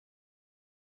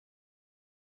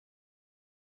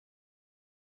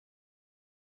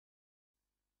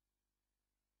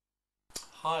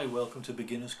Hi, welcome to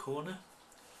Beginner's Corner.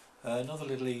 Another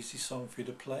little easy song for you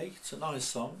to play. It's a nice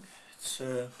song. It's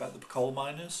about the coal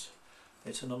miners.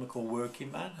 It's a number called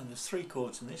Working Man, and there's three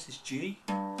chords in this. It's G,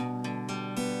 there's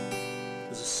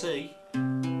a C,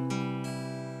 and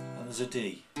there's a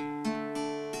D. And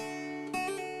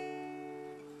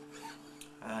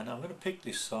I'm going to pick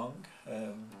this song.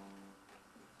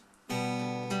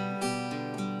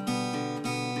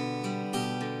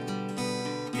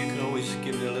 You can always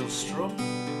give it a little strum.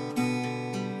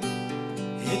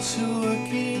 It's a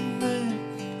working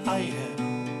man I am,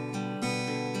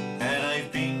 and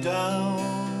I've been down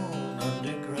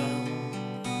underground.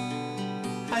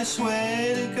 I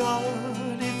swear to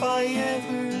God, if I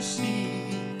ever see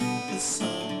the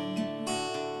sun,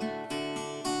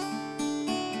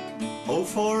 oh,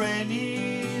 for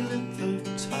any length of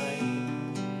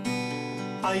time,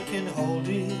 I can hold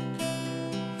it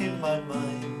in my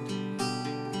mind.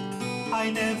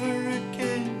 I never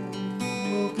again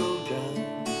will go down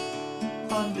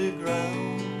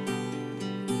underground.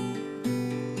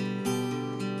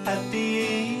 At the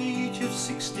age of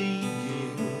 16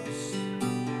 years,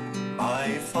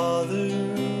 my father,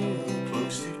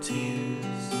 close to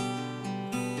tears,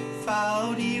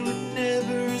 vowed he would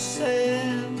never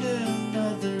send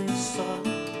another son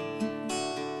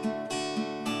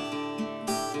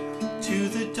to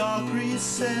the dark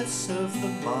recess of the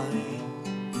mind,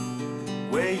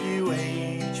 where you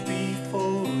age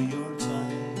before your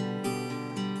time,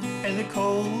 and the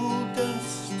coal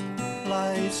dust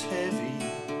lies heavy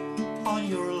on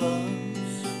your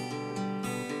lungs.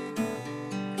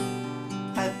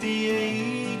 At the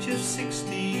age of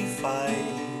 65,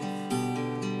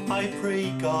 I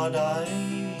pray God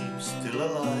I'm still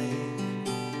alive,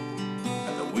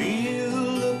 and the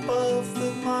wheel above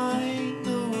the mine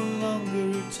no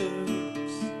longer turns.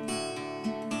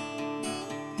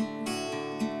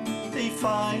 They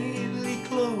finally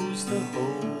close the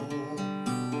hole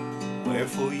where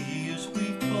for years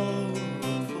we clawed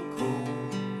for coal.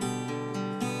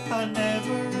 And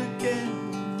never again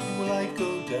will I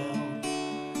go down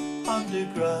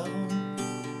underground.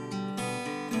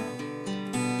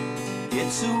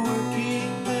 It's a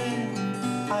working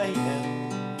man I am,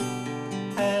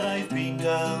 and I've been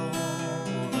down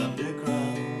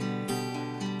underground.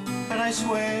 And I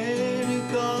swear to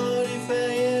God, if I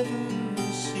ever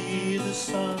see the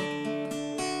sun,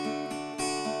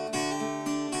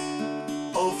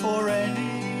 oh, for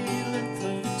any length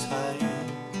of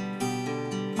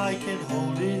time, I can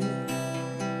hold it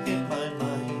in my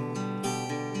mind.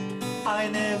 I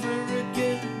never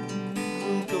again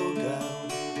will go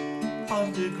down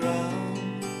underground.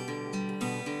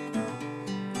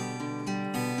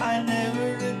 I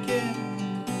never again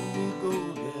will go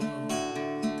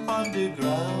down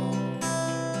underground.